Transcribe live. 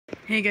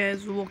Hey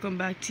guys, welcome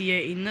back to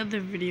yet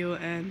another video.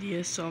 And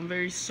yes, so I'm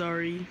very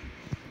sorry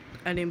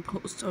I didn't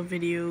post a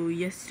video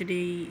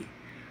yesterday.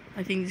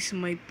 I think this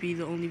might be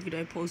the only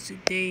video I post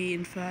today,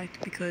 in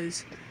fact,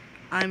 because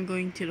I'm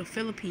going to the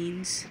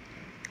Philippines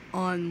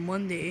on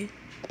Monday.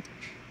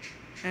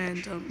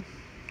 And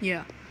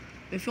yeah,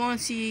 if you want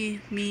to see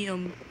me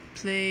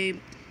play,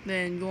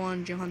 then go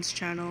on Jayhan's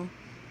channel.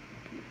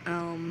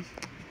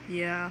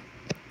 Yeah,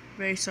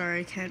 very sorry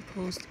I can't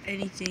post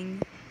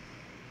anything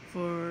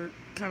for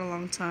kind of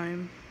long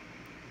time.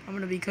 I'm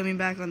gonna be coming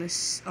back on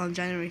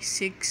January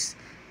 6th,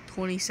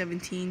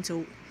 2017.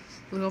 So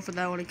look out for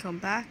that when I come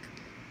back.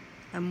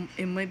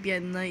 It might be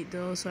at night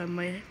though, so I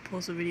might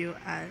post a video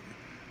at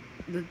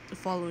the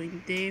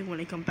following day when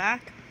I come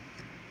back.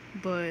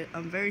 But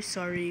I'm very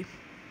sorry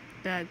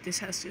that this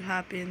has to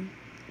happen.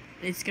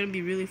 It's gonna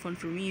be really fun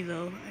for me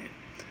though.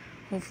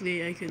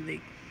 Hopefully I could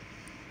like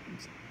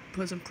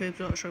put some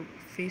clips out, show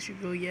face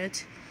reveal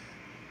yet.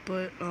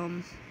 But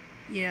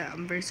yeah,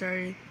 I'm very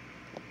sorry.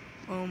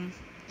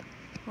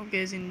 Hope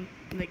you guys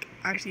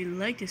actually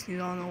like this news.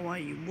 I don't know why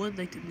you would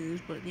like the news,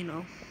 but you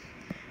know,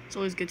 it's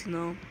always good to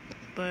know.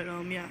 But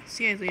yeah,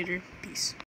 see you guys later. Peace.